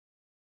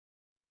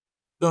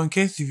So in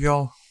case if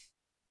y'all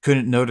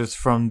couldn't notice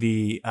from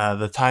the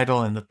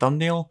title and the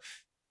thumbnail,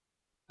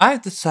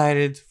 I've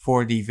decided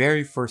for the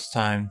very first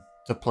time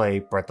to play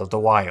Breath of the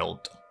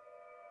Wild.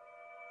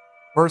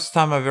 First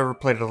time I've ever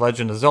played a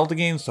Legend of Zelda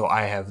game, so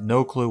I have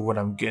no clue what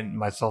I'm getting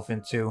myself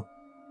into.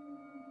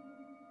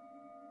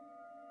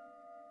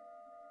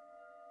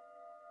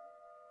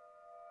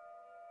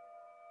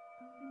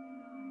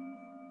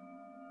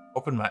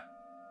 Open my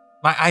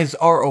eyes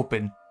are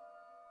open.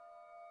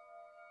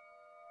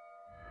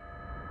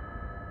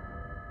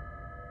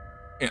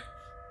 Yeah.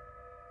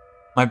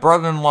 My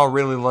brother-in-law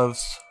really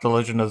loves the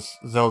Legend of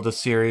Zelda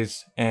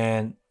series,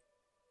 and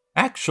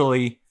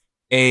actually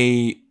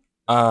a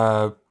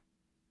uh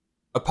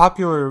a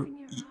popular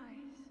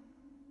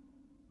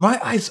my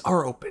eyes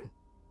are open.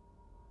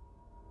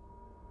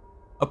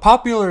 A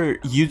popular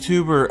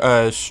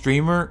YouTuber,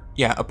 streamer,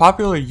 yeah, a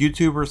popular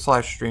YouTuber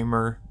slash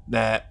streamer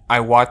that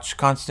I watch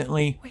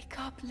constantly. Wake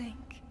up,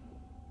 Link.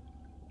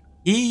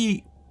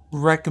 He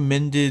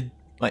recommended,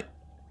 like,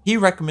 he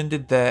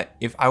recommended that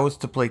if I was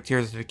to play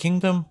Tears of the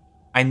Kingdom,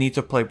 I need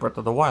to play Breath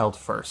of the Wild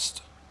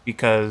first,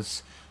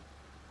 because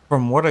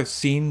from what I've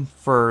seen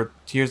for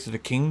Tears of the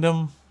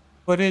Kingdom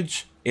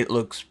footage, it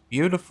looks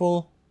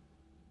beautiful.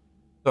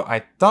 So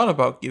I thought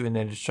about giving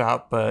it a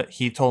shot, but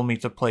he told me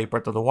to play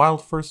Breath of the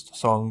Wild first,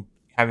 so I'm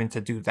having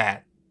to do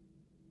that.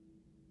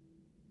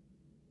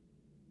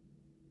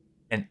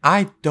 And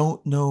I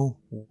don't know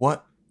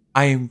what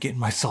I am getting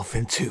myself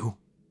into.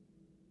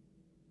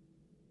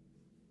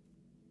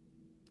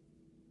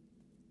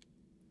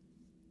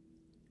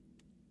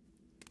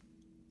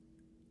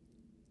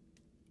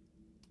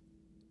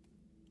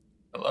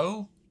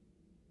 Hello?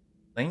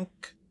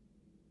 Link?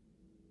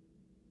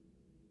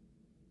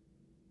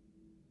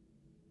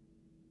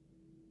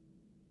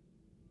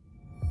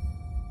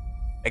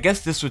 I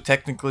guess this would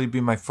technically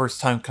be my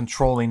first time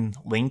controlling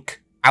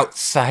Link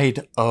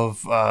outside of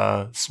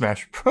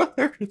Smash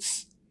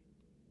Brothers.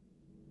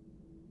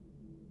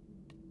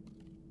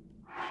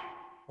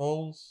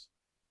 Controls.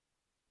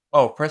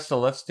 Oh, press the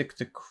left stick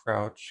to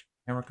crouch.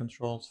 Camera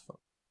controls.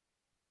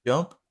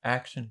 Jump,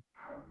 action.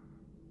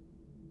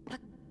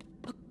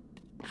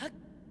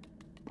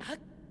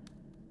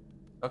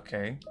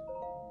 Okay.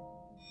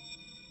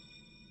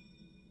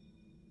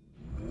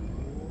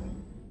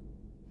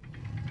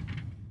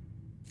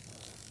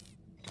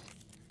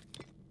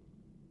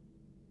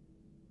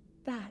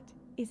 That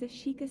is a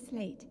Sheikah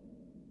slate.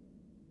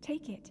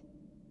 Take it.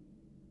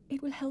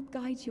 It will help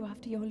guide you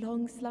after your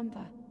long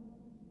slumber.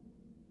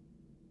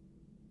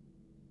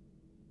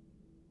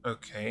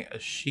 Okay, a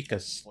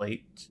Sheikah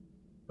slate.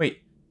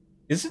 Wait,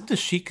 isn't the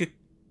Sheikah...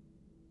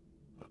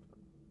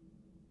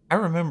 I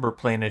remember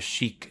playing as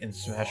Sheik in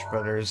Smash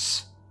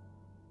Brothers.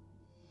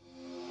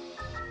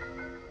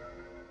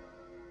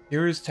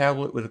 Here is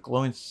tablet with a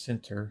glowing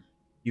center.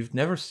 You've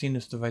never seen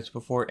this device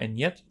before, and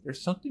yet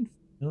there's something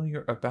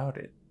familiar about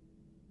it.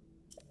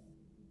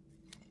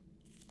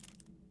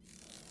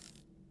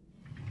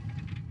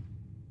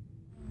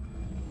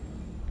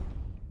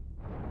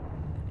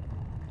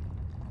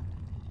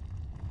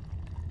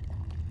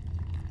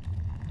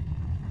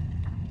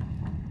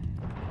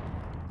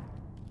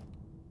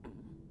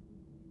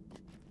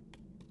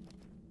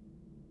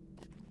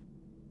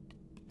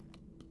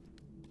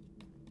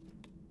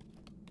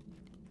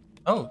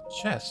 Oh,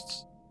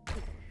 chests.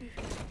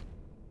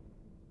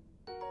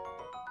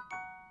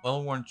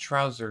 Well-worn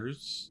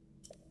trousers.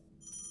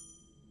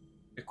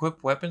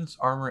 Equip weapons,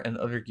 armor, and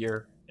other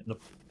gear in the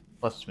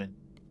plus menu.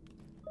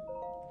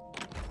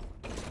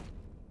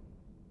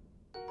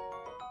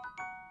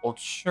 Old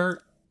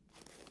shirt.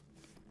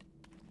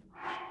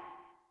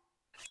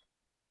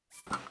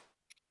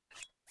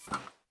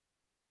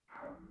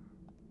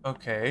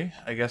 Okay,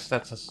 I guess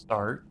that's a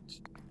start.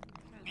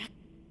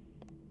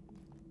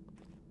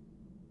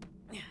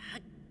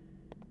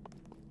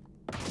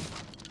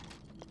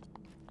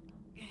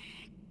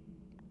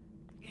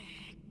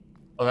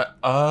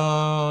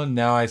 Oh,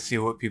 now I see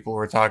what people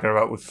were talking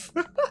about with...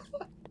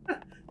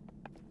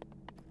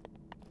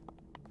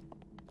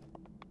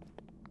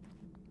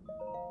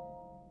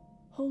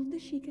 Hold the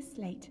Sheikah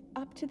slate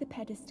up to the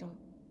pedestal.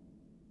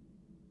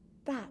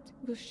 That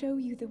will show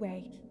you the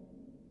way.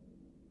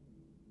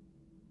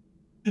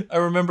 I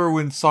remember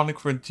when Sonic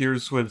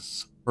Frontiers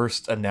was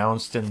first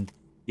announced and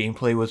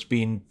gameplay was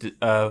being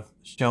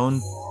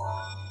shown.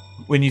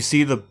 When you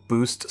see the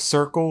boost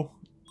circle,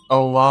 a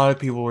lot of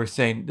people were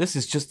saying, this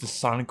is just the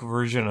Sonic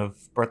version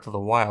of Breath of the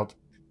Wild.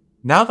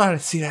 Now that I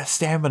see that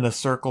stamina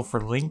circle for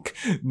Link,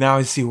 now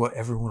I see what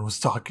everyone was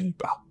talking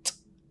about.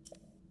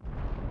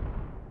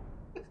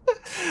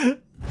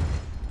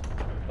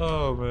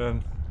 Oh,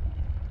 man.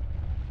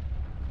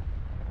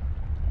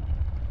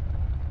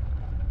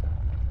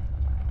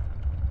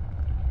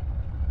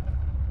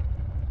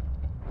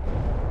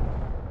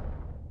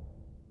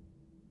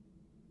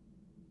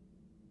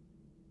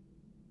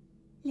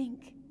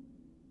 Link,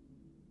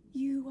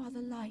 you are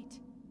the light.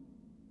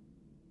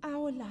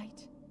 Our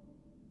light.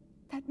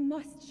 That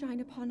must shine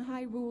upon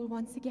Hyrule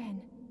once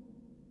again.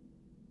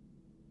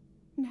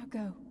 Now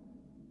go.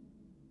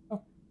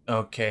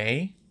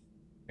 Okay.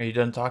 Are you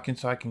done talking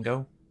so I can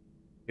go?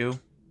 You?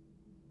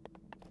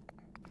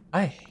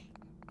 Hi.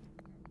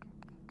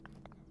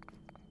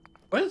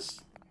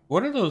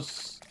 What are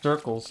those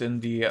circles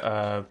in the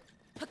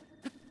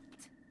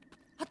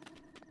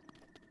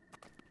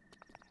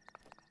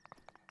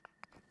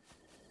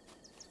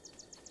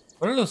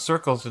what are those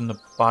circles in the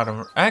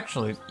bottom?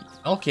 Actually,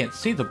 I can't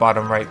see the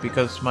bottom right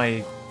because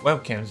my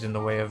webcam's in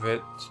the way of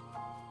it.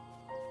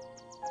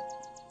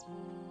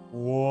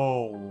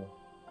 Whoa.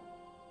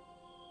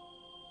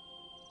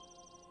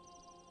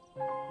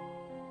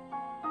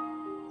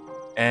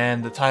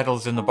 And the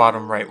title's in the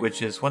bottom right,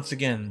 which is once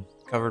again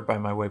covered by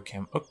my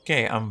webcam.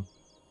 Okay, I'm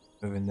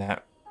moving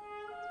that.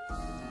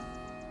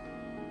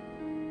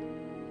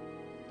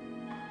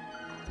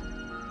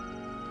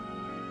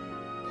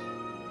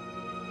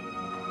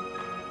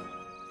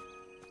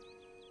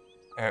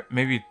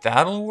 Maybe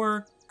that'll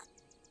work?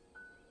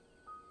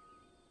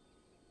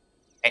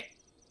 Hey.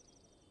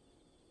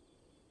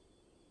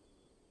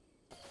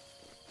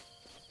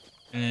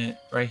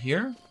 Right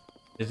here?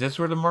 Is this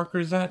where the marker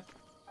is at?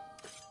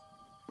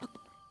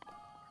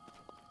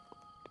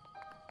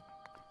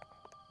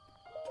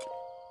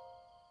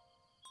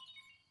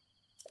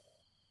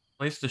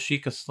 Place the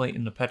Sheikah slate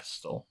in the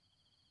pedestal.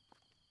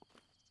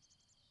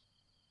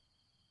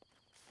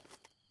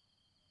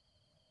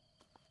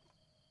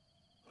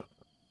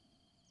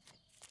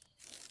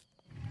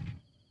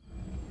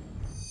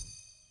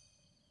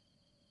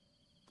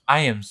 I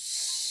am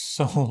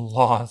so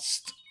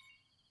lost.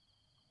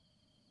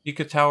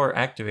 Sheikah Tower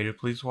activated.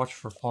 Please watch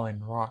for falling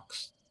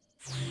rocks.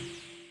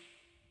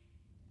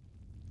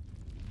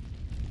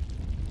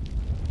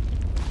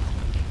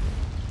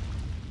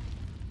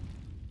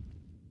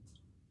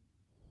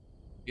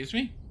 Excuse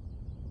me?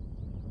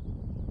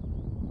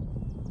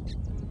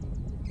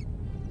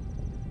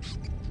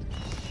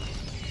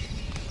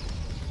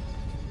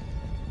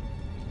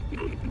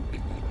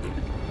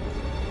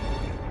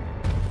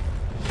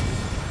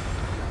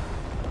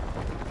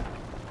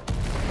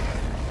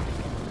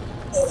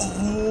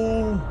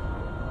 Oh!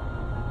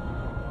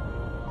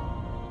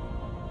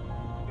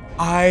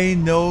 I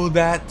know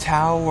that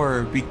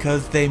tower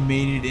because they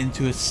made it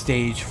into a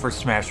stage for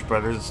Smash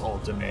Bros.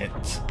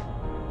 Ultimate.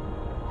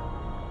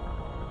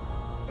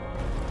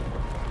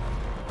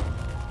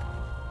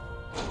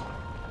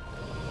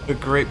 The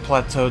Great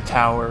Plateau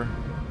Tower.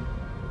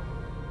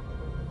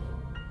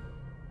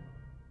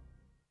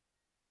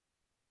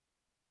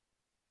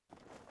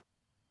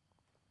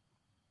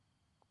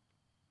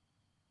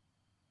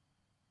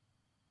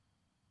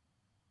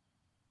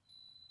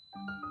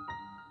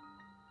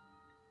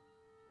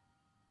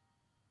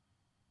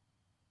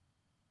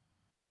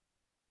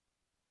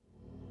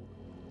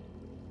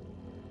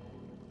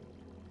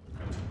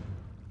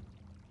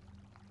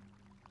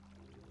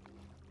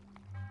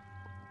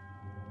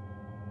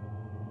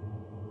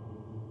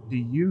 To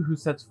you who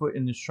sets foot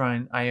in the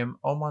shrine, I am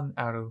Oman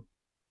Aru.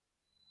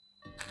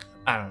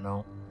 I don't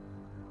know.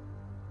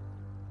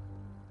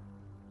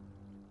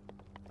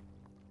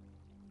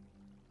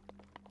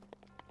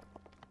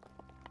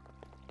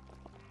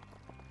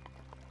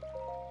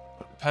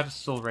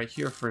 Pedestal right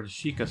here for the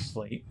Sheikah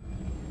slate.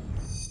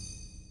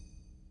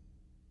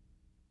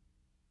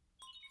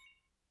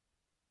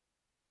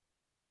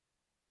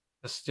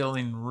 The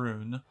Stilling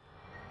Rune.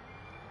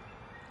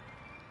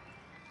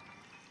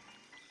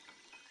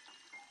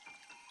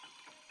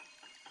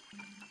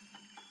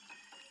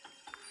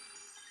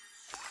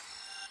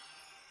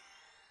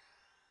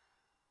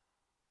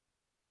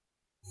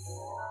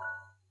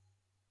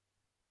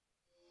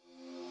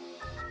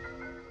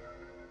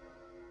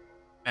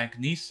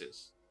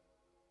 Magnesis.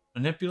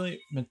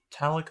 Manipulate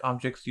metallic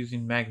objects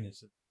using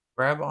magnetism.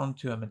 Grab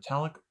onto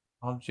metallic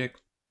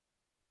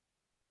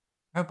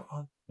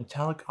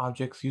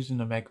objects using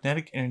the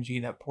magnetic energy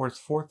that pours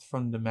forth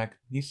from the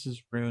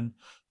magnesis rune.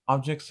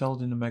 Objects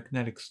held in a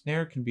magnetic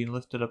snare can be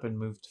lifted up and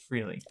moved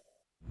freely.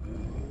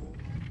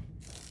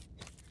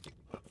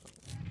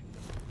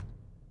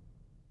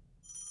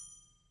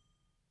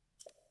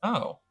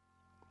 Oh.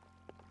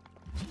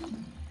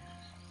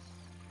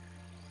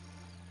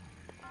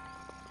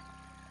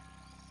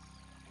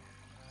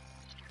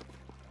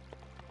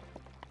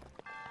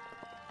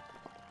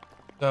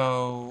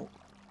 So...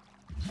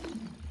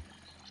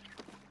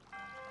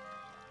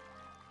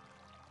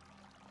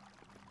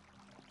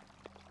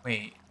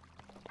 Wait.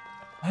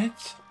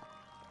 What?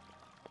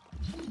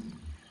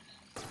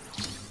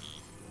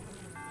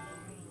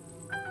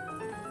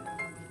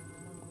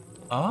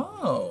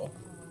 Oh.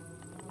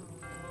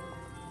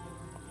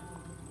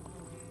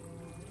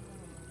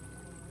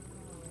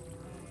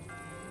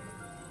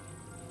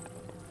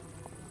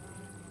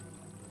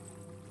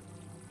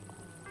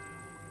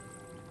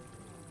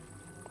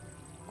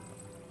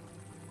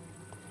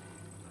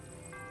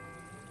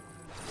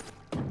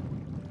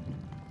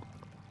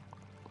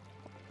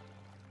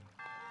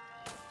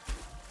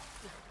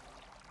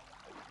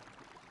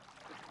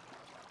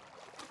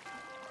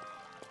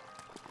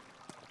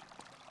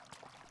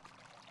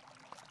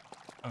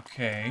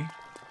 Okay.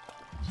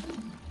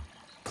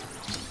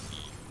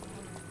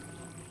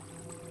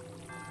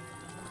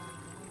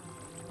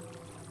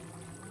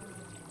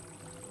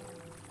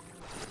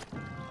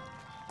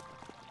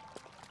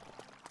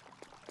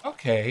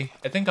 Okay,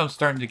 I think I'm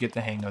starting to get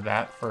the hang of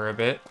that for a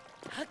bit.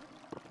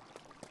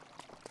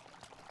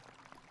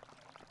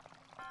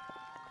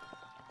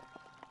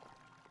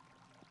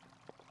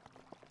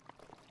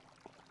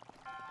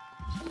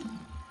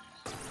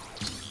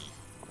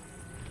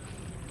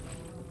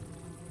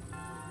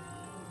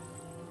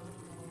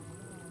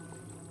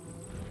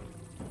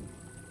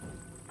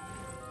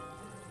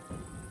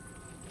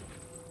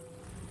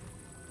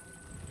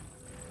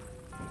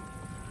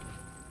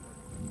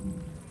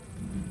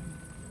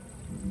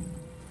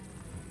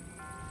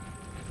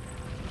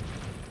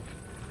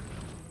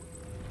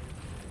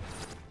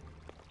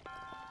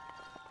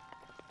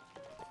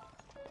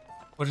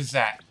 What is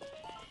that?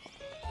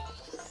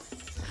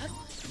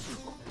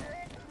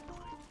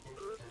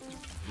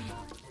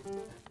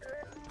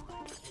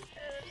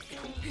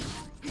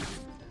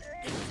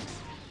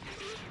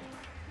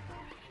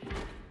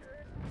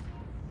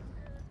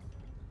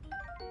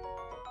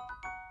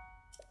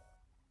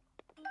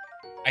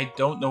 I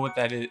don't know what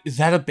that is. Is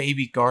that a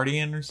baby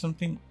guardian or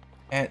something?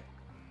 That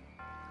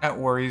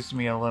worries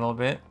me a little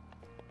bit.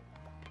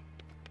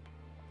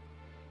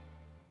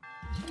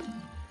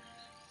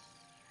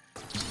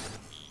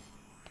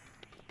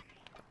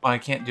 Oh, I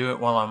can't do it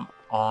while I'm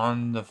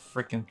on the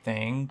freaking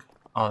thing.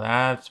 Oh,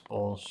 that's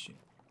bullshit.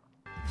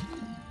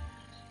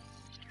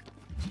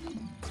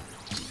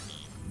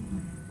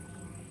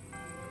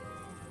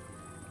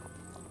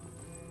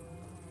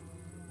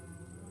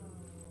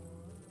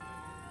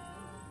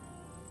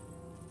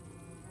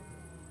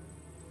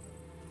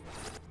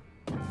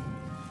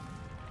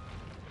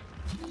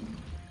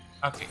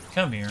 Okay,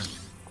 come here.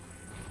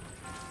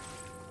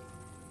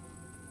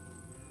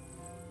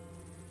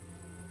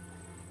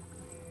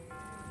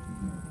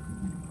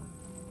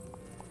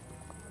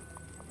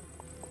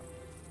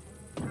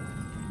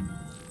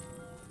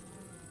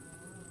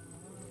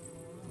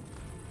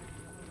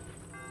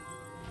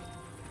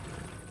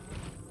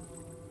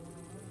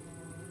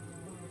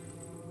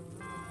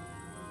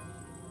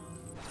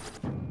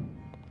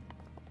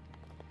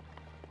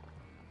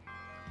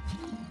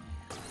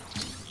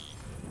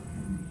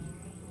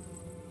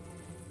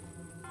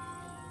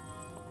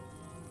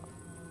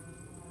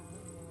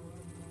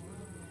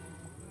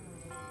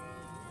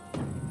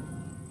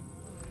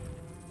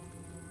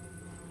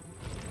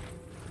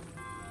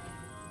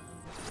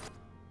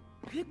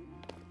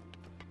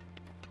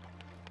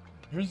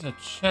 There's a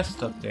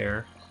chest up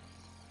there.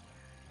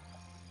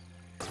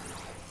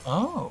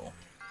 Oh.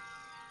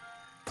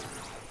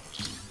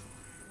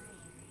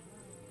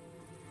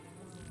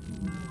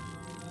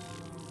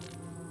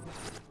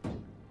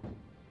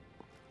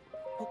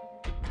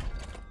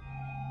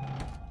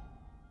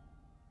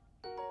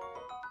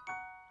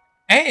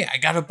 Hey, I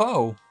got a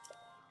bow.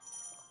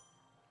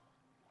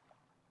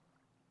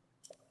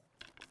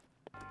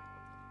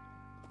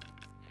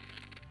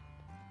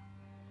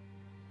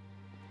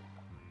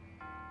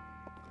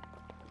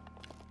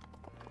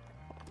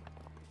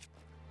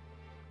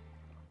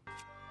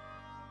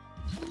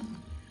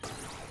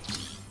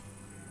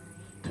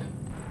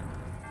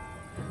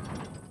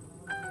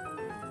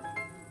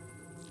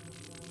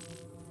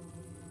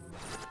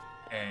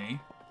 Okay.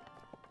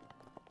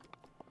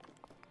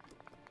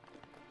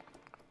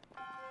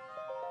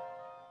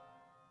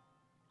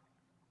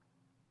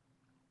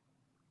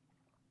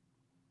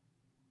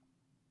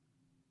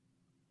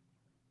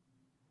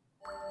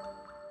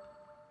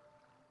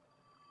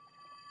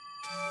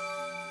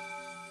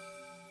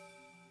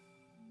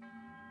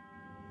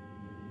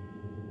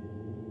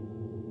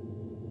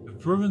 You've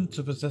proven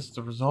to possess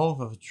the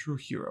resolve of a true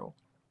hero.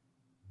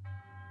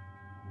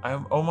 I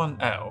am Oman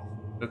Ao,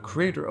 the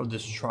creator of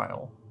this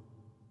trial.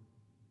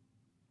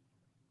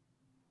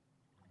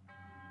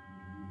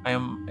 I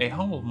am a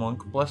humble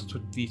monk blessed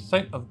with the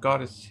sight of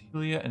goddess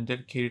Hylia and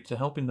dedicated to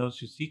helping those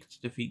who seek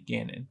to defeat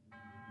Ganon.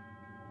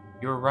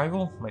 Your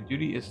arrival, my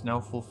duty is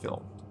now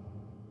fulfilled.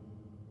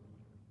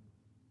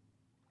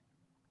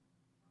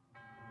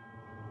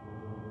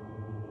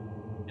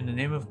 In the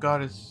name of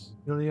goddess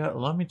Hylia,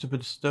 allow me to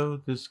bestow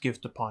this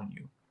gift upon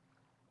you.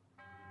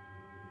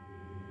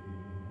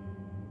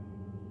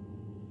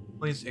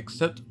 Please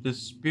accept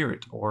this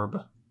spirit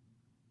orb.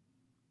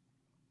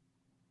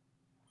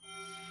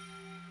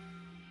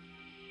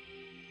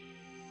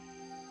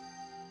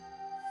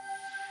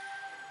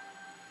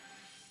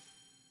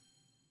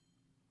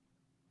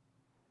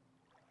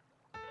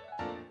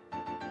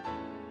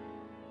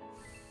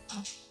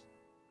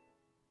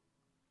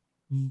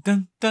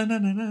 Dun, dun,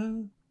 dun, dun,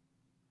 dun.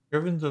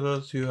 Given to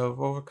those who have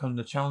overcome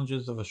the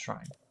challenges of a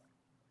shrine.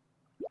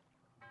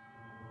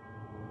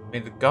 May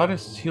the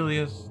goddess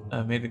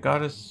may the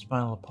goddess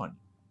smile upon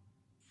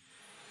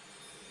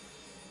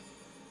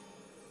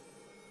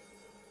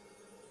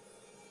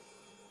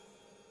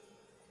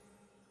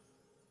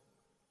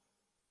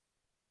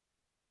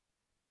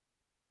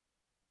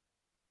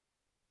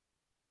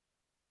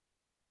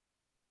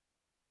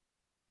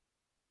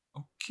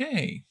you.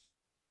 Okay.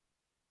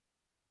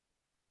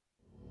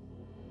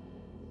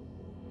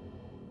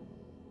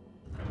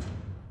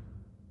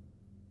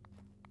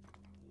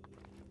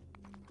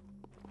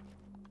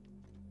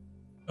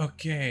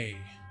 Okay.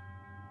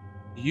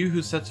 You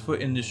who sets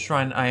foot in this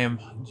shrine, I am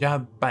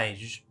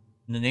Jabaj.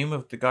 In the name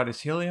of the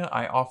goddess Helia,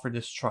 I offer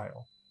this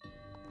trial.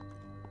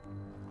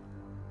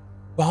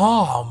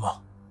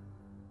 Bomb!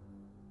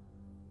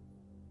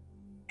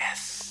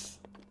 Yes!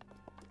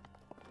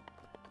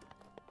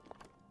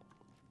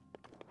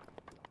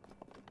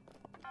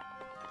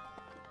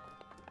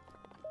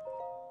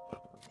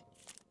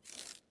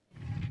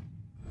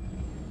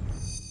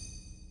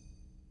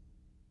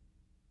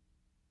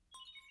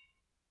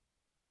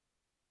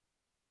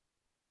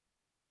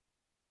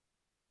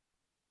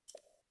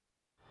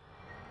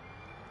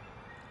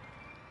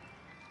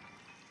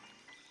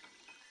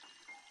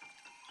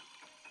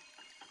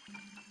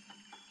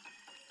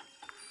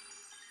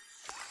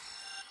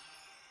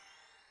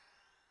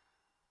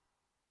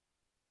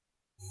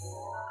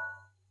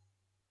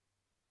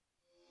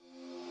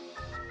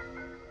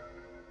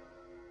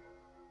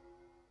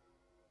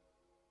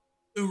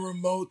 The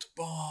remote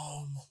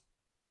bomb.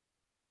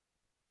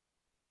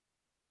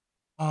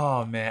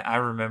 Oh man, I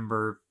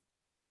remember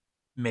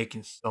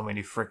making so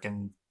many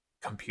freaking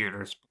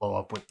computers blow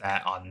up with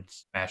that on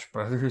Smash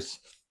Brothers.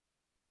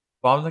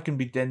 Bomb that can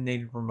be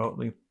detonated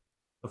remotely.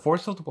 The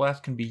force of the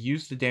blast can be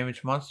used to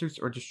damage monsters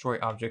or destroy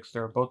objects.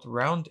 There are both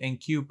round and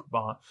cube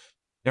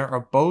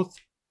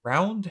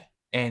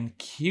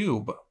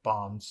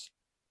bombs.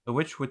 The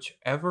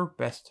whichever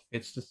best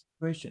fits the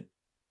situation.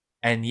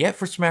 And yet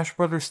for Smash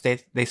Brothers,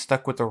 they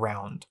stuck with the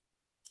round.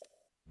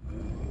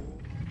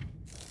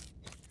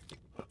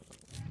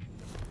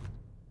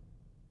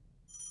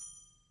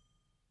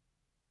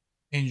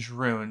 Hinge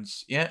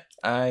runes. Yeah,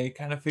 I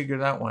kind of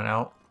figured that one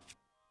out.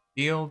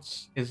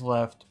 Fields is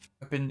left.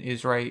 Weapon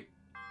is right.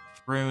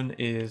 Rune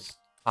is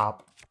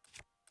top.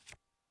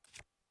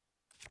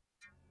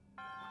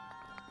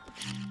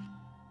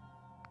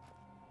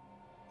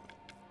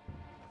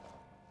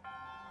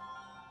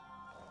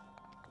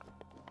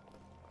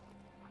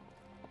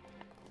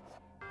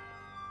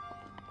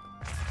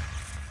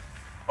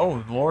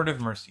 Oh, Lord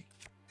of Mercy.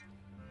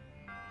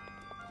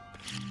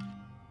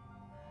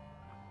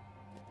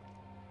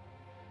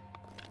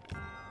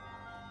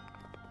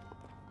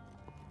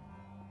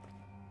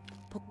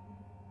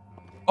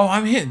 Oh,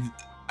 I'm hitting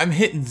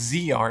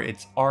ZR.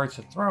 It's R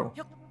to throw.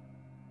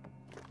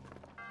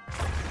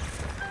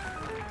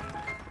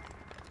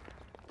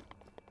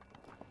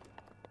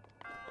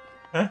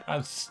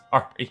 I'm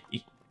sorry.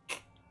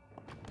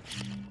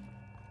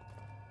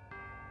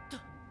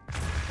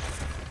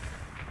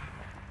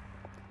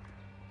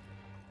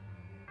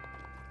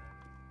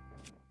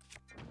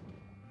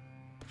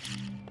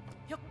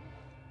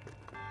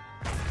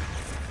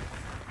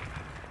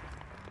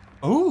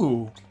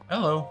 Ooh,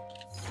 hello.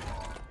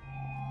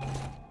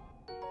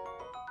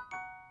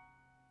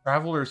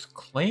 Traveler's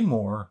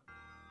Claymore.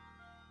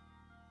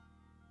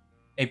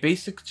 A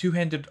basic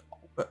two-handed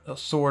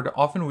sword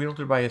often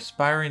wielded by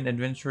aspiring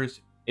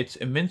adventurers. Its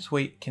immense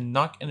weight can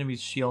knock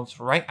enemies' shields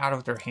right out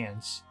of their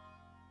hands.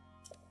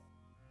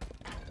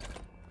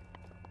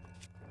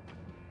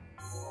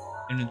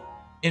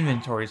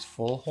 Inventory's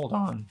full. Hold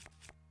on.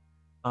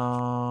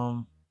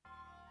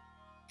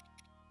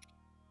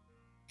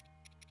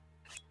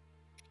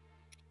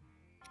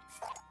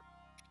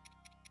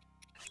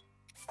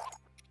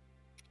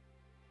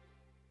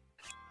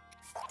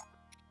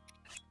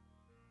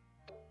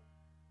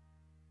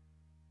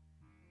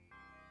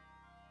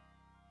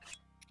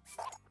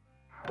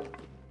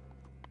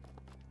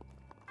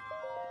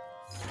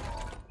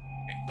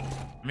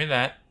 Give me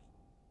that.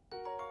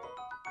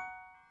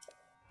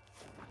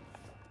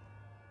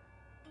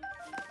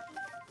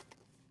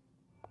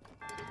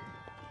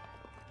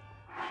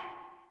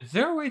 Is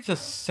there a way to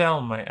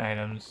sell my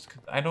items?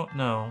 'Cause I don't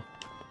know.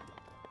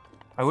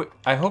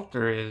 I hope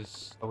there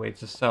is a way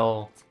to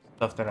sell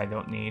stuff that I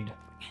don't need.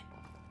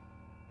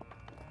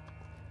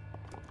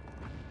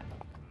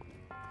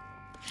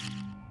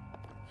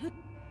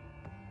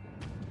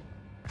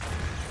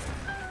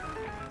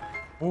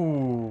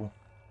 Ooh.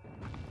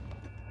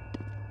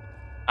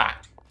 Ah.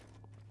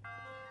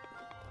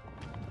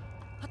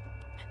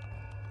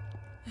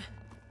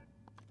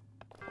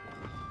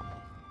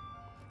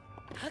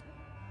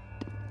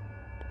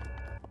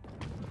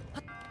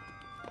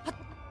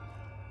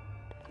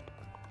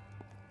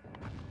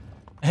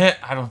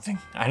 I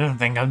don't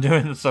think I'm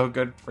doing so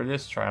good for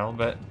this trial,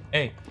 but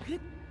hey.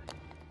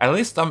 At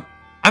least I'm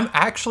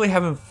actually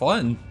having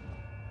fun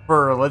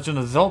for a Legend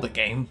of Zelda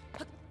game.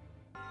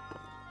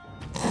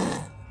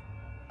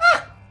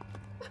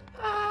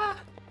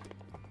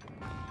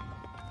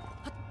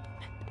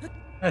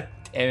 God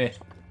damn it.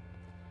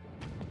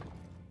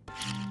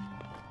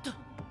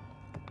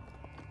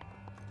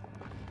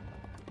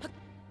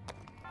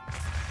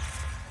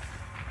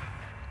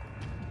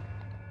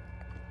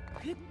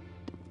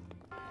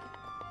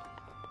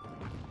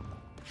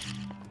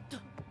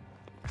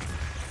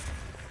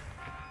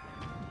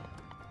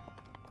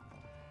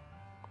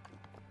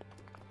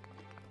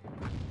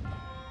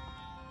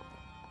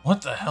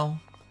 What the hell?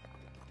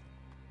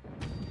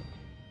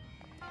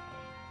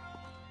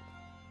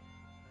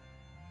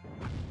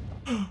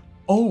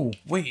 Oh,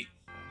 wait.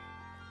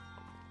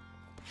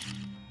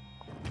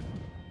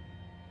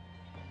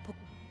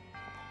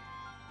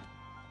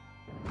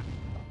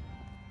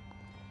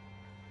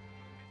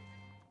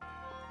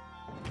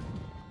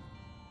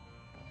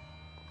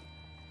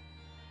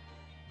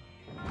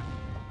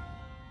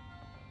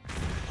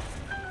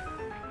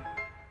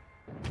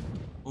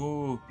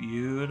 Ooh,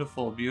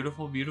 beautiful,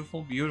 beautiful,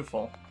 beautiful,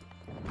 beautiful.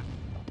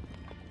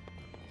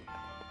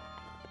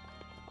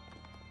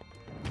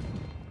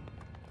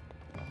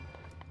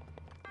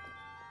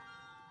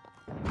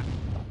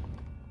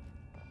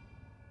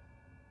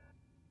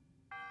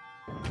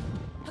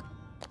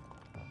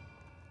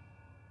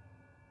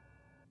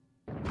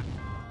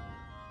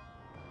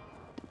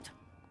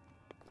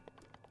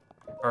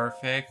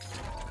 Perfect.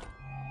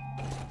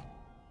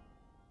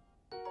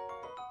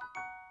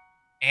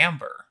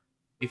 Amber.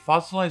 A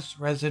fossilized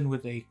resin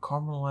with a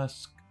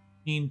caramelsque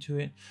sheen to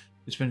it.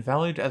 It's been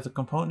valued as a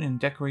component in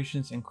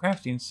decorations and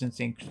crafting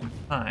since ancient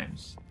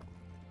times.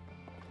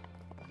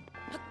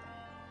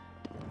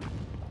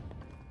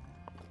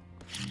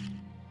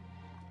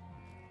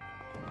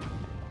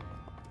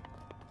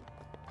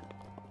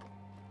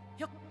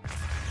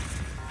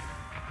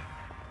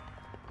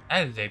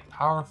 That is a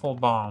powerful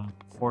bomb,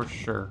 for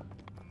sure.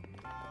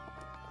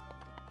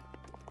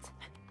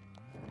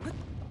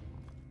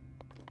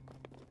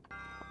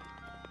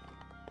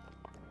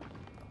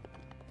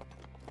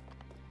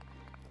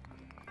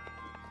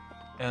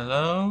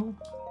 Hello?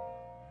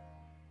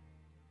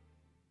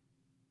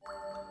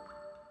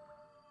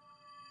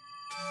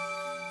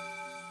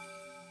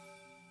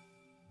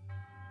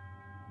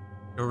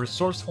 Your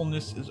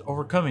resourcefulness is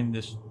overcoming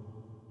this,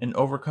 and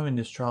overcoming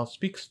this trial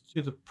speaks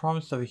to the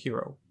promise of a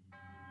hero.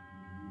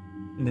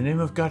 In the name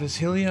of Goddess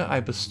Hylia,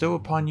 I bestow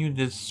upon you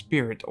this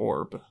spirit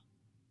orb.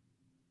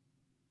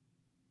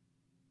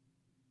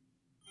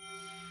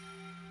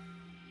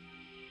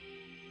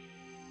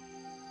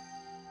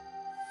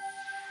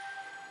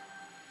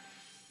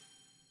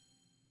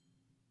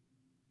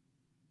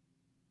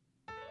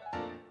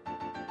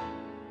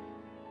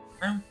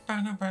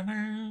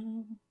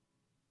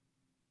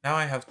 Now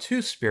I have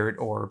 2 spirit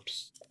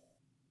orbs.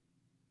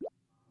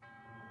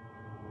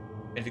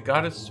 May the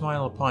goddess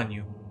smile upon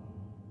you.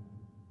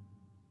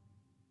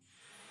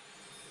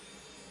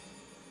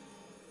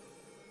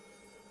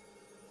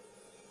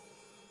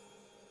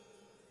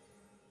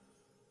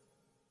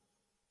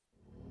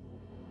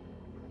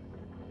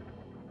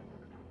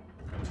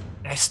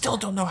 And I still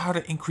don't know how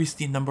to increase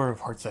the number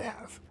of hearts I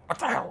have. What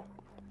the hell?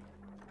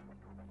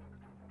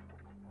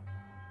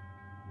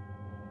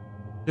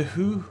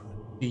 To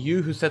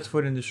you who sets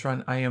foot in the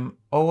shrine, I am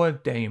Oa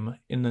Dame.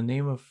 In the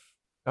name of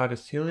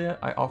Goddess Hylia,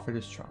 I offer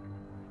this trial.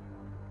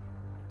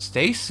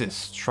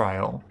 Stasis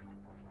trial?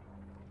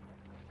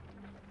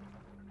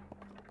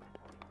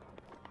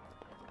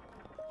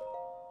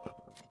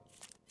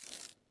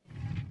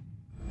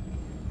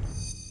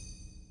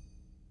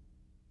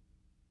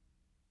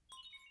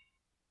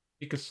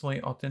 Seek a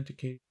slate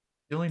authenticate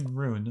sealing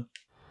rune.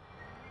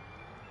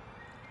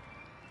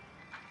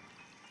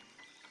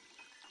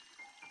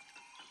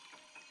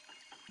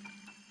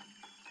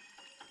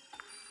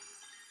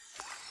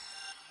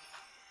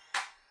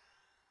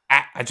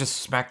 Ah, I just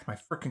smacked my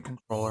freaking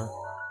controller.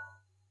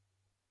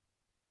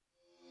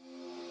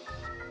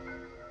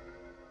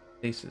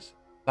 Stasis.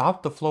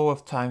 Stop the flow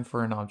of time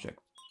for an object.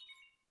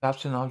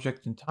 Stops an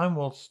object in time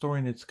while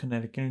storing its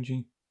kinetic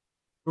energy.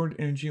 Stored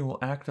energy will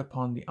act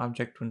upon the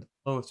object when the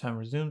flow of time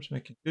resumes.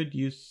 Making good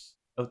use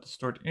of the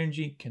stored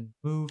energy can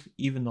move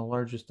even the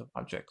largest of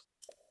objects.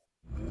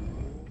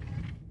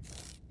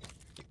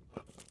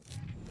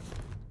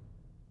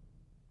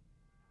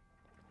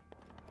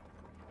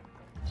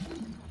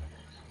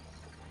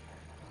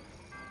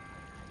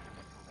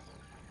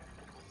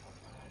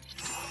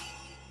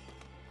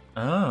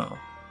 Oh.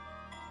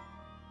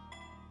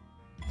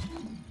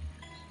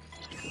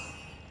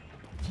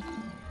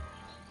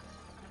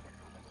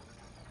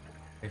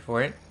 Wait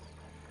for it.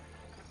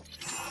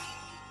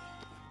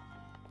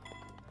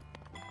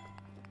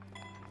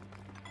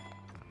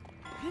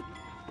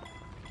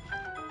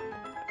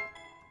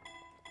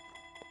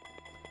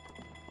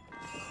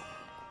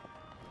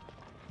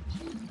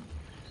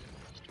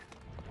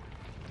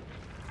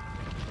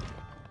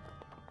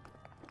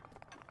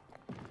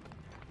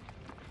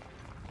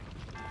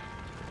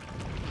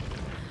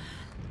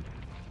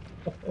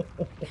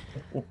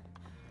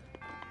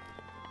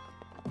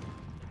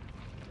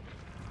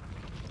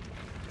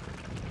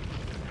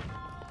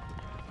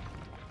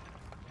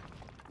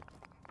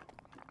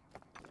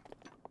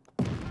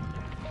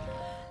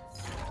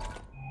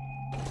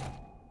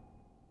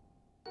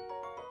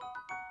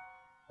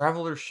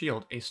 Traveler's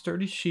Shield. A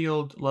sturdy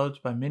shield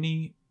loved by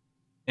many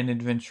an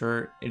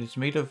adventurer. It is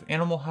made of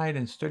animal hide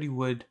and sturdy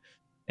wood,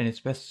 and is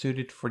best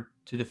suited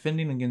to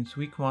defending against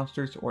weak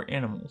monsters or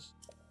animals.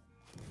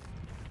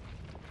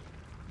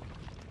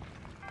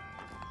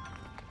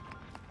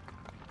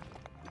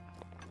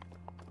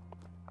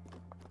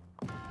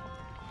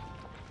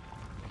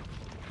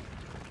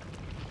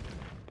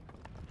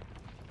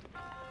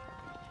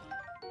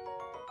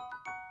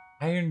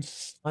 Iron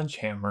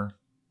Sledgehammer.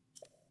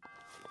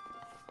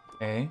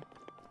 Okay.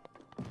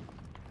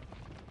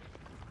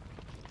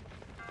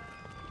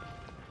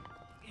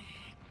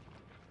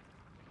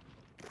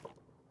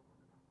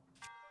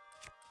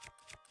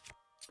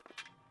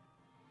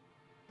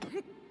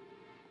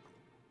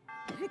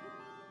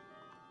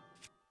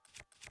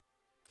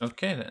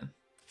 Okay then.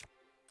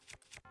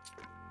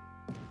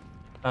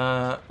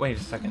 Wait a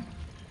second.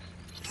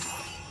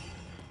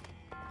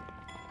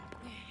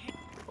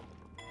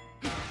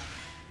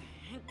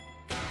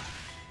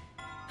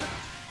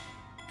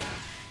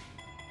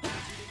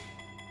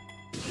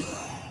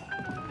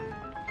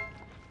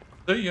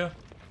 See ya.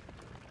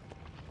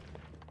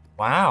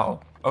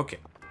 Wow. Okay.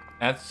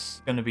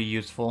 That's gonna be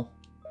useful.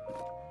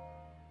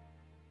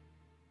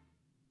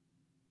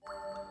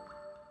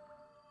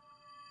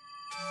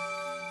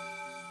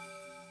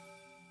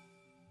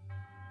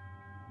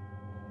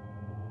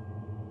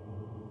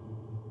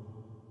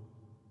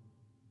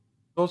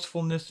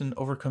 Boastfulness and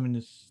overcoming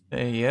this.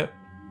 Yep.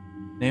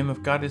 Name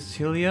of Goddess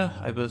Helia,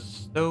 I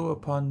bestow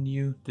upon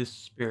you this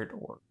spirit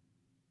orb.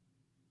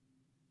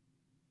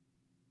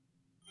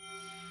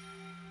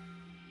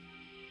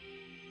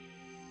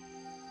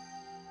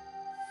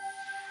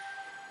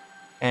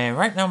 And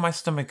right now my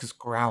stomach is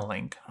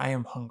growling. I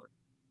am hungry.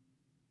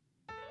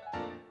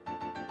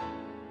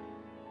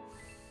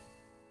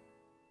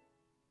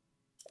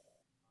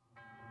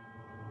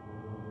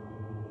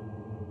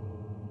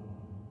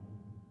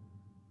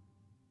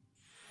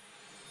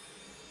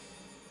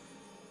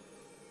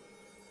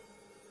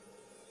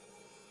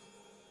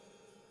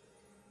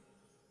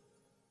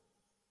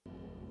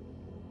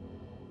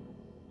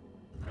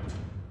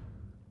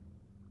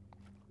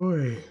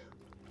 Oi.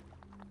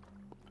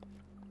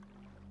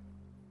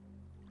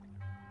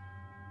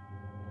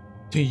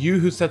 To you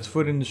who sets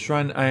foot in the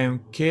shrine, I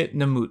am Kit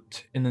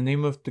Namut. In the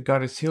name of the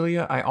goddess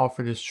Helia, I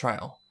offer this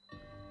trial.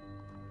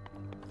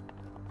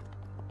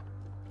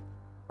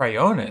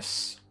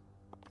 Cryonis?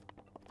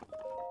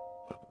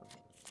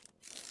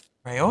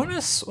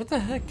 Cryonis? What the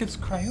heck is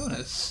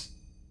Cryonis?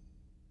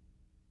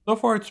 So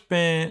far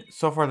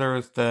there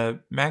was the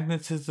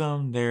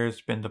magnetism,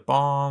 there's been the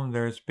bomb,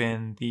 there's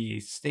been the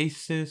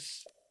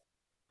stasis.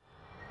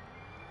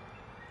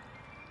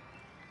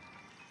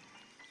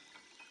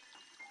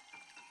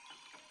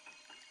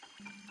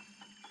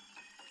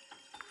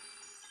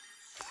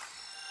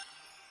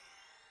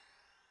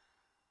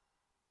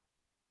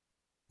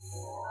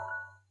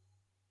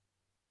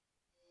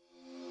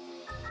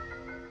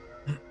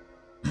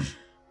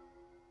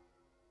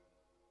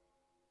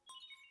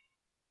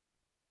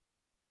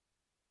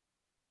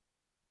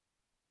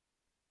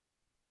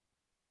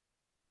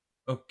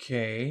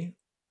 Okay.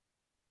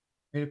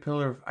 Create a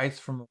pillar of ice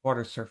from a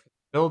water surface.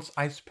 Builds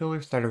ice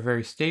pillars that are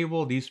very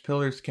stable. These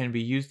pillars can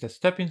be used as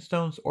stepping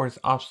stones or as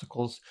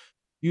obstacles.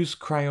 Use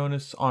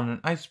Cryonis on an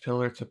ice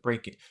pillar to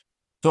break it.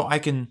 So I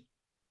can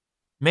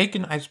make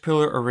an ice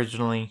pillar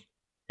originally,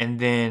 and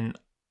then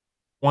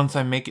once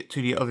I make it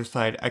to the other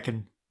side, I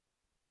can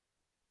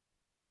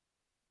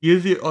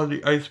use it on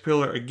the ice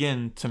pillar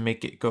again to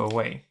make it go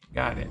away.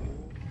 Got it.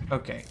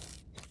 Okay.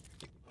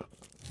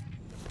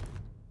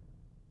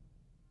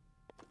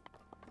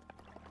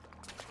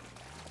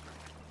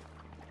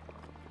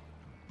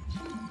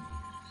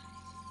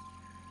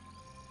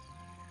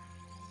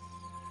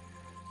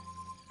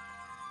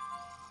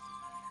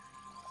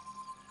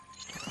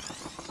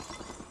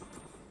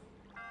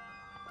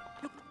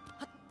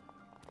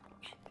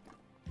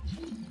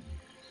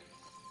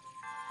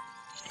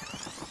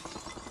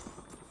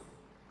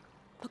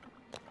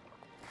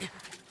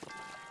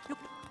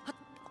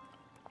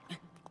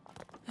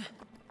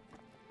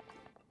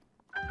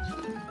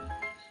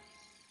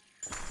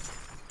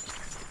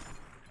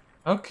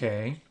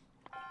 Okay.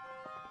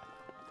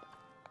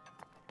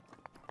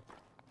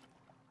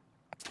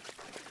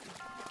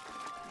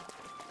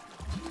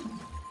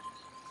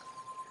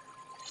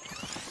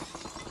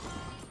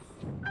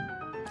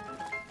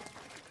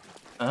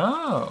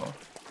 Oh.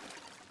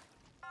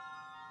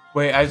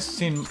 Wait, I've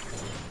seen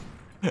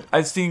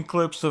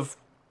clips of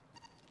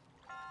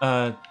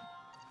uh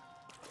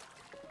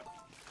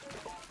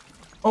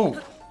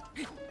oh.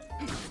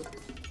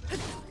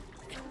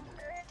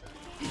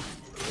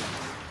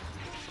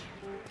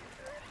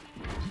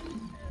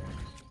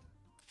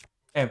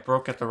 Yeah, it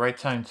broke at the right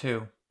time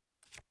too.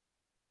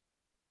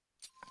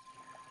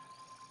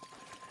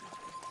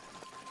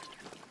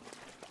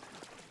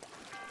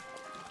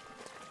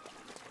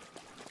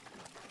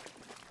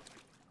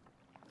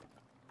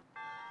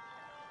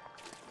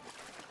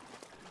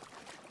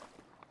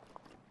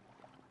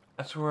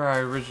 That's where I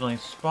originally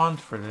spawned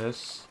for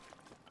this.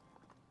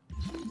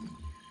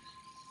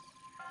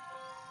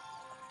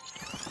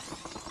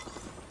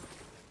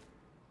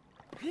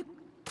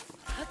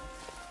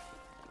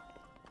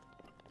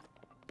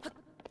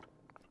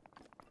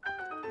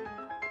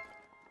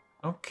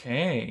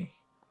 Okay.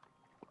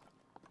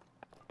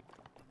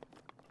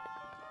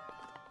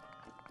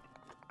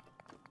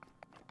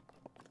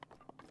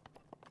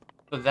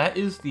 So that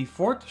is the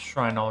fourth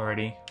shrine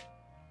already.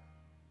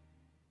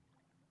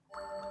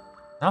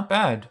 Not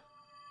bad.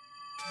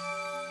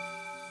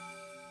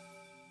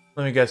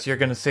 Let me guess, you're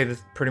gonna say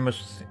that pretty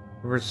much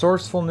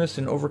resourcefulness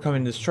in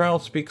overcoming this trial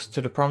speaks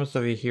to the promise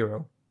of a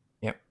hero.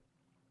 Yep.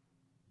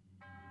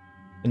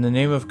 In the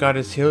name of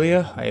Goddess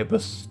Helia, I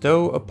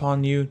bestow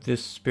upon you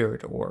this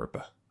spirit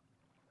orb.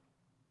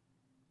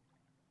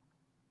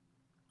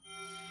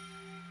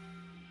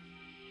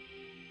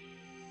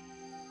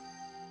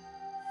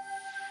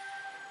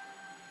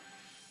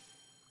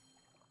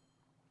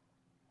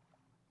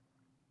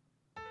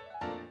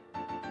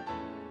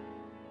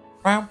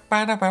 Bow,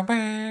 bow, bow,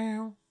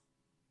 bow.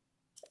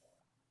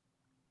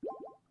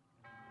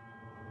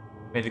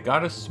 May the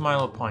goddess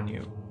smile upon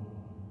you.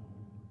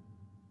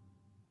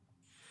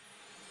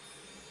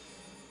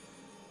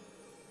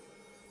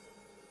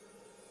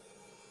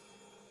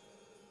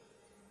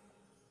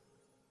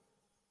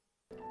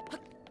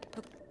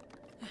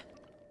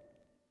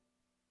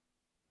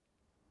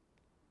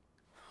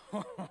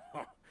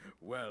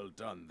 Well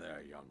done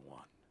there, young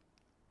one.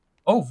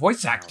 Oh,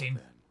 voice Now acting.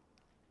 then,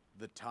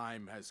 the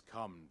time has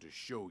come to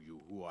show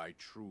you who I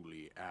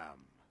truly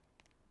am.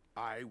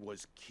 I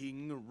was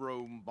King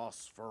Rome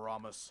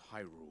Bosphoramos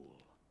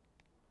Hyrule.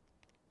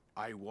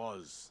 I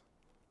was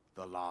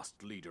the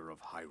last leader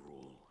of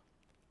Hyrule,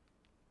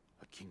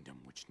 a kingdom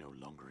which no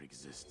longer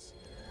exists.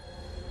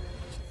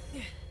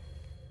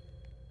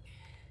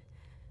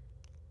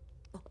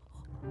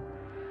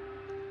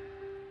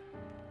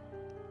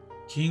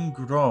 King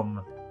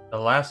Grom, the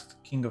last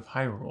king of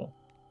Hyrule.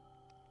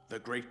 The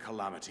Great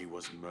Calamity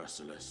was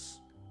merciless.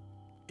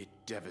 It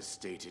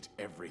devastated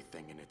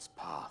everything in its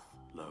path,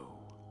 lo,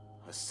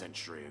 a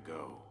century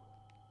ago.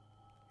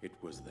 It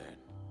was then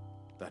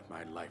that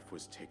my life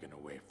was taken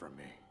away from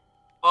me.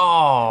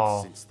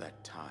 Oh. And since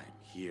that time,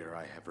 here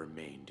I have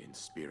remained in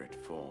spirit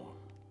form.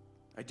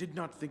 I did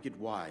not think it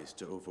wise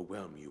to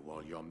overwhelm you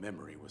while your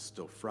memory was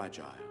still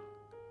fragile.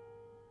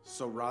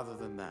 So rather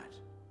than that,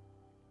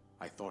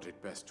 I thought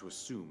it best to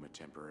assume a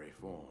temporary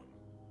form.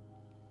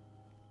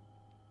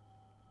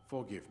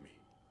 Forgive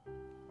me.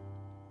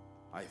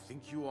 I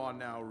think you are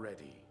now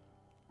ready.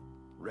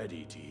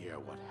 Ready to hear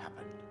what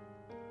happened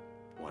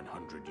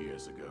 100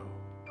 years ago.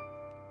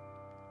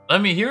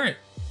 Let me hear it.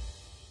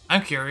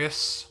 I'm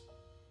curious.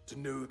 To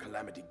know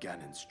Calamity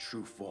Ganon's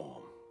true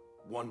form,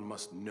 one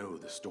must know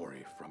the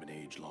story from an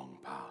age-long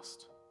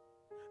past.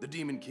 The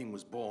Demon King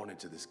was born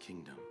into this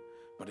kingdom,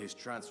 but his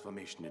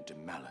transformation into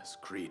malice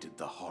created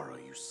the horror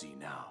you see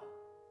now.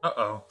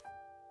 Uh-oh.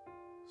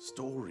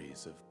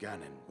 Stories of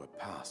Ganon were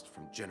passed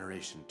from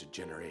generation to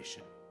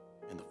generation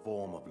in the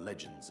form of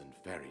legends and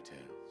fairy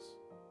tales.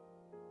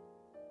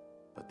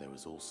 But there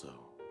was also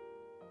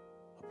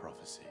a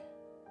prophecy.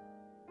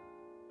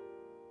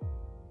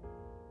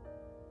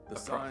 The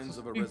signs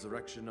of a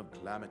resurrection of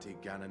Calamity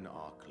Ganon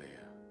are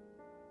clear,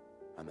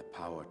 and the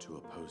power to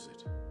oppose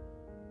it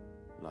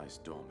lies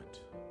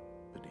dormant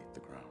beneath the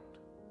ground.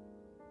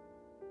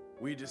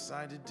 We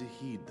decided to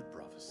heed the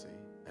prophecy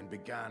and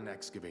began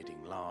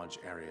excavating large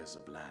areas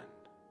of land.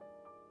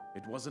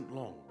 It wasn't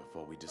long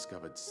before we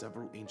discovered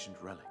several ancient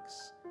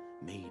relics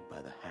made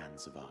by the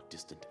hands of our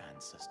distant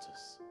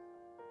ancestors.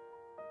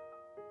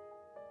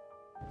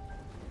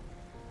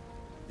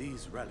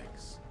 These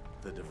relics,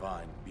 the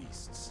divine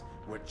beasts,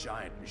 were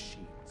giant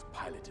machines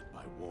piloted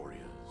by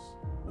warriors.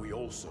 We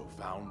also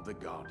found the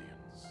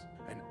Guardians,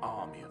 an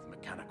army of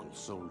mechanical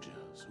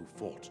soldiers who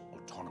fought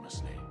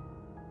autonomously.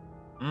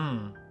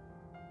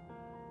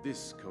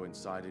 This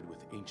coincided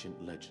with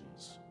ancient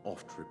legends,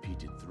 oft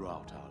repeated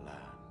throughout our land.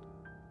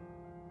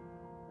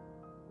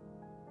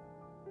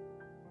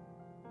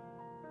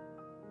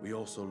 We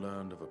also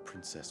learned of a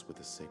princess with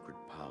a sacred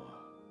power,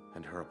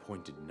 and her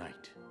appointed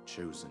knight,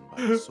 chosen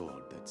by the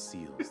sword that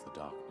seals the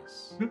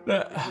darkness. It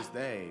was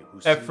they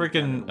who That sealed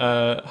freaking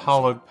Ganon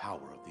hollow. the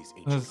power of these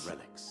ancient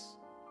relics.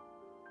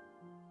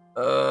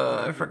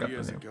 I forgot the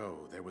Years name.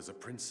 ago, there was a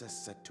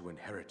princess set to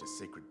inherit a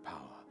sacred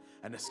power,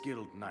 and a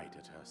skilled knight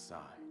at her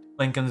side.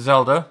 Link and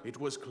Zelda. It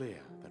was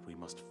clear that we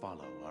must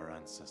follow our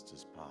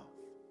ancestors' path.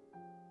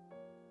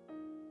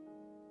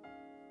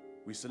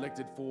 We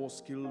selected 4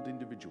 skilled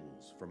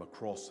individuals from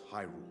across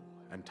Hyrule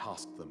and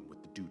tasked them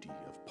with the duty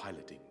of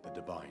piloting the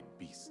divine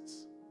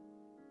beasts.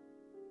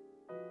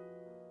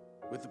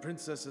 With the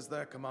princess as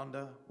their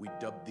commander, we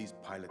dubbed these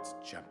pilots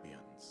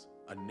champions,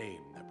 a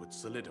name that would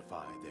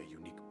solidify their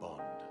unique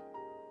bond.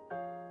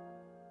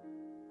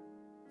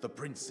 The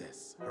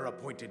princess, her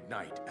appointed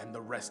knight, and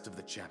the rest of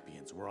the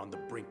champions were on the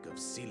brink of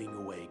sealing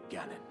away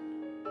Ganon.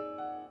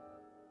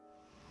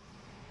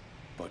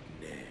 But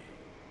nay.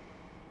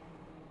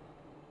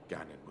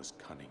 Ganon was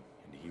cunning,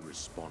 and he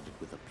responded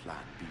with a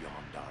plan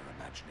beyond our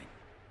imagining.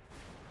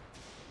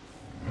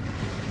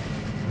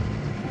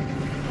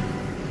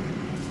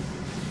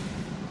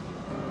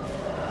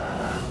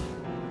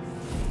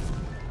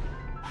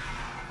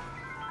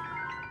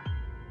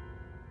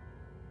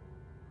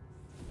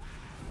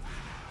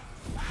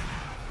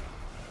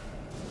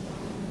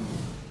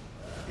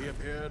 He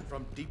appeared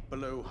from deep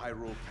below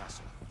Hyrule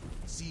Castle,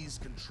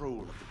 seized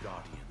control of the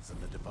Guardians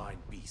and the divine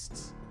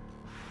beasts,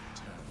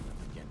 turned them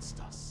against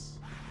us.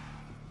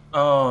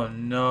 Oh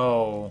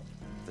no.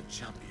 The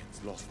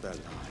champions lost their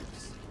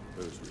lives,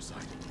 those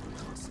residing in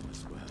the castle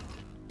as well.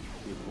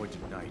 The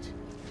appointed knight,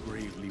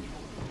 gravely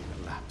wounded,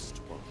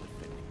 collapsed while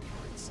defending the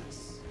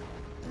princess.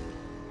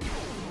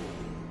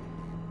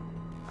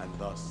 And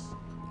thus,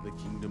 the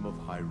kingdom of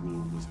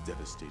Hyrule was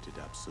devastated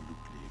absolutely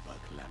by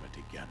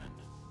Calamity Ganon.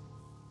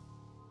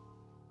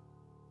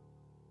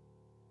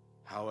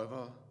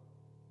 However,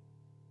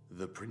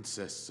 the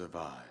princess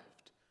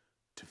survived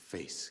to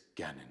face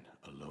Ganon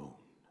alone.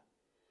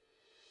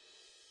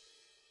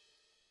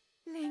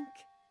 Link. Link.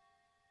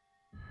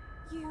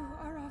 You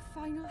are our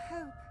final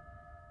hope.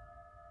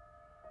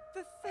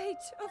 The fate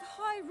of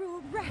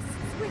Hyrule rests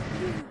with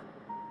you.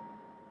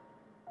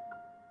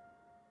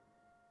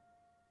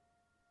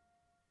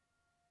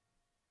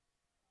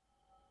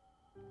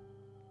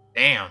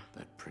 Damn.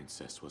 That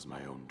princess was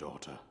my own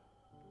daughter,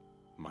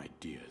 my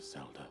dear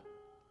Zelda.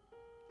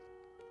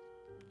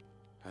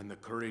 And the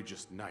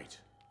courageous knight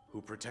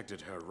who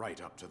protected her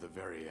right up to the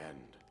very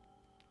end.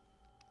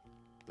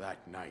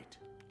 That knight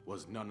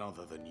was none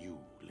other than you,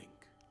 Link.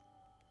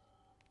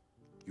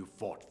 You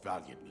fought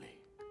valiantly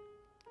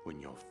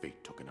when your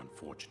fate took an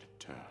unfortunate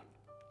turn.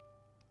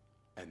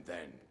 And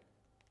then,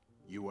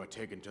 you were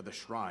taken to the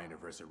Shrine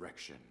of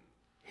Resurrection.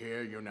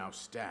 Here you now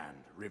stand,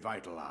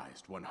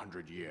 revitalized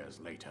 100 years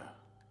later.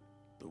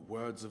 The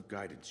words of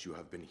guidance you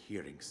have been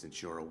hearing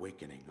since your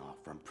awakening are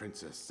from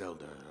Princess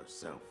Zelda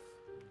herself.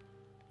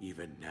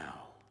 Even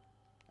now,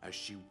 as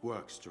she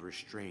works to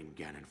restrain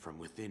Ganon from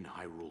within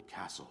Hyrule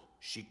Castle,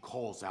 she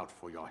calls out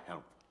for your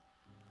help.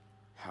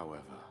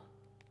 However,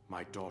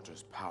 my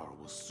daughter's power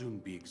will soon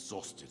be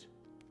exhausted.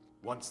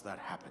 Once that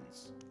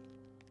happens,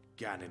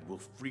 Ganon will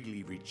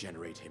freely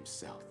regenerate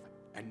himself,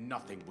 and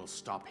nothing will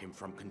stop him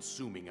from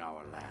consuming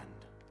our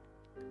land.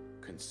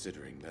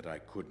 Considering that I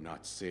could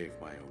not save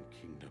my own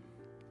kingdom,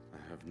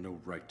 I have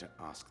no right to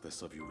ask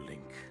this of you,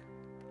 Link.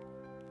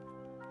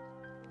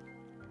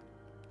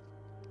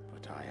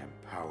 But I am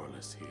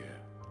powerless here.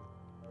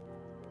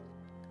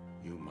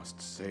 You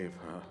must save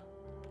her,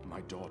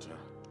 my daughter,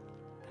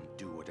 and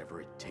do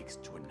whatever it takes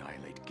to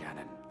annihilate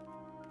Ganon.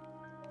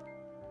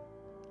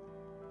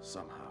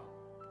 Somehow,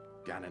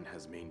 Ganon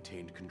has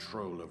maintained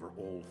control over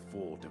all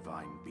 4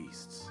 divine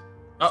beasts,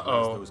 as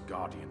well as those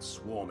guardians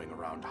swarming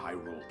around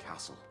Hyrule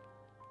Castle.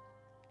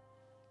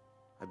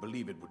 I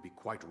believe it would be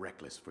quite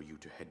reckless for you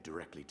to head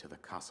directly to the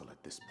castle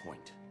at this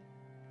point.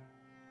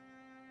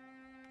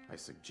 I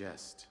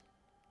suggest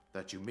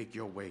that you make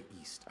your way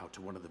east out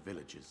to one of the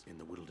villages in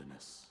the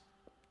wilderness.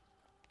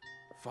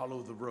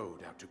 Follow the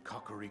road out to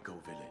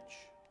Kakariko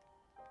Village.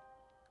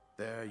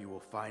 There you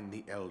will find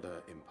the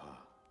Elder Impa.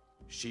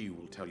 She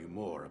will tell you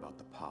more about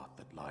the path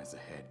that lies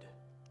ahead.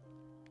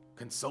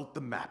 Consult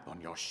the map on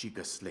your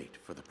Sheikah slate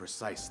for the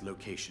precise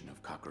location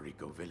of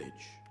Kakariko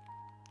Village.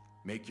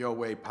 Make your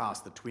way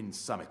past the twin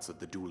summits of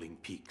the dueling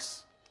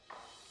peaks.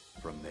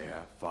 From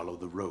there, follow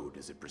the road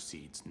as it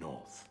proceeds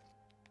north.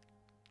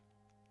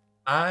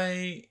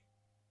 I'm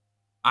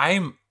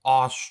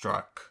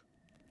awestruck.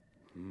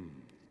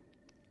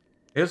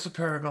 Here's the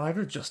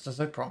paraglider, just as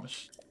I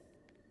promised.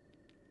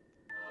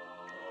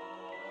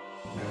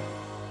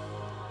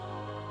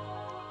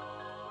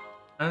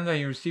 And that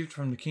you received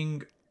from the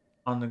king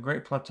on the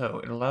Great Plateau.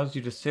 It allows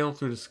you to sail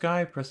through the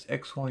sky. Press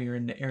X while you're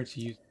in the air to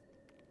use.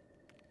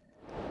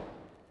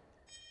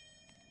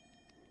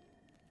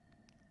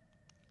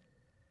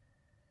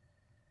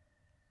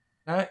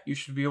 That you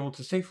should be able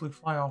to safely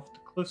fly off the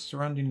cliffs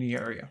surrounding the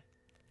area.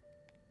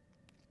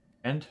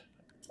 And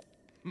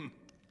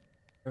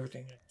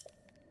everything.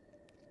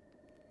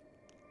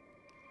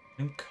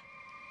 Link.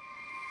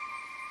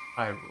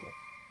 Hyrule.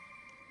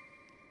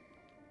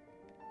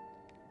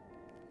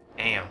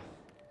 Damn.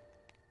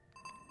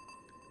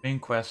 Main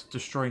quest,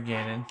 destroy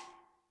Ganon.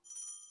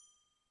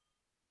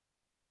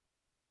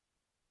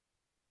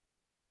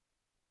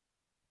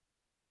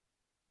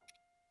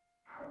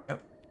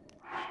 Yep.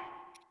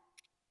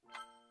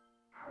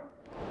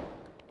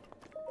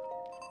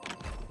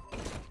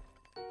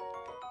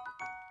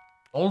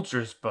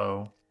 Soldier's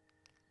bow.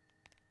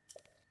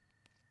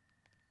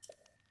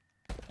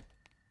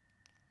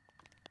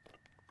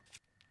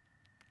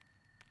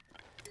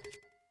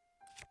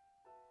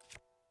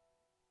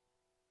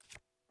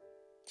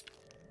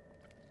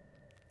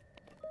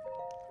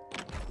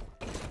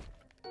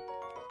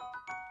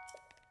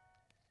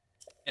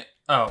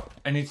 Oh,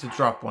 I need to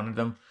drop one of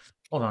them.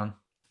 Hold on.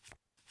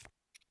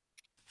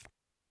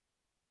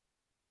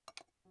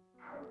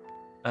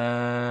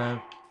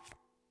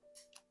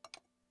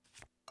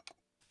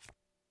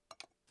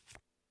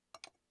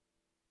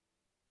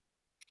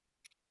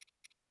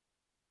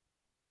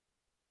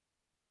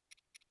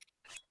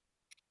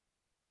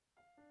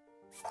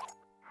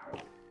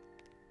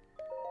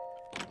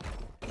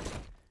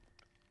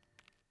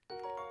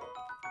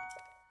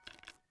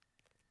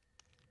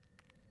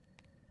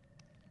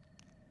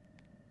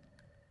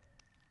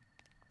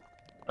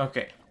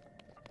 Okay.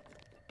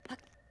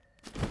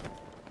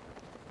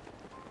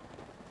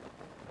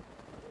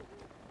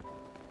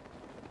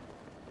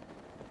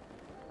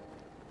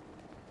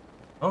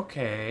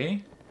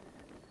 Okay.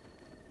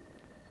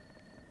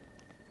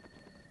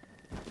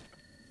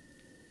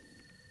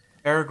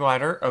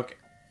 Paraglider. Okay.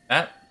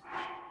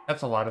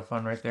 That's a lot of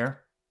fun right there.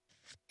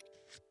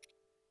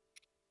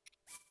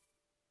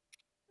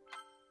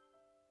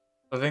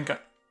 I think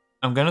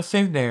I'm gonna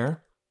save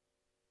there.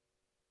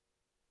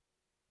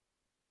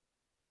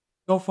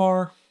 So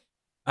far,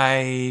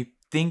 I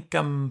think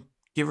I'm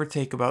give or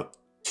take about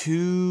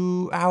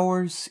 2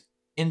 hours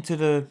into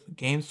the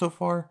game so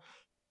far.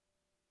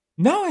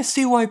 Now I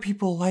see why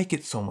people like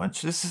it so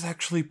much. This is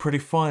actually pretty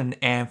fun,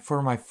 and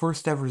for my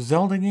first ever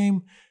Zelda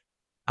game,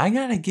 I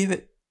gotta give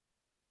it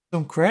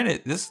some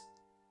credit. This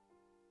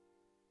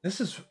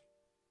is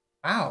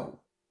wow.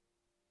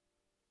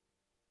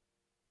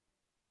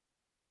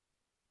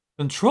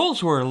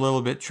 Controls were a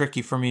little bit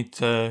tricky for me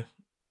to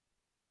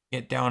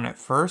get down at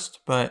first,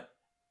 but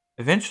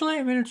eventually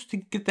I managed to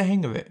get the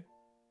hang of it.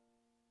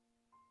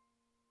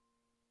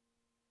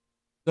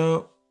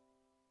 So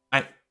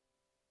I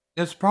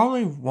this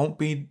probably won't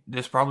be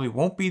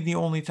the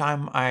only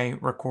time I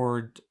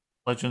record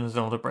Legend of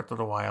Zelda Breath of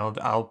the Wild.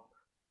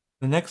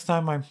 The next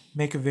time I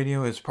make a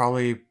video is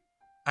probably,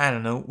 I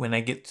don't know, when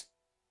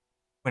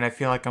I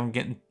feel like I'm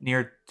getting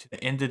near to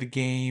the end of the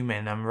game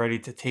and I'm ready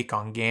to take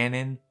on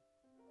Ganon.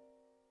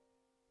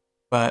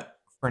 But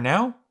for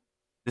now,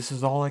 this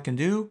is all I can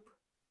do,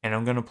 and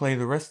I'm gonna play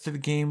the rest of the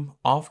game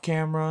off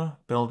camera,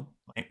 build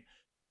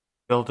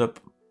up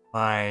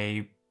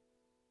my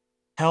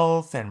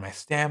health and my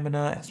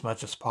stamina as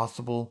much as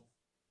possible.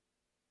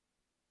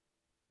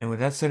 And with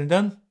that said and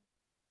done,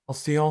 I'll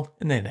see y'all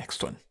in the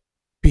next one.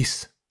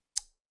 Peace.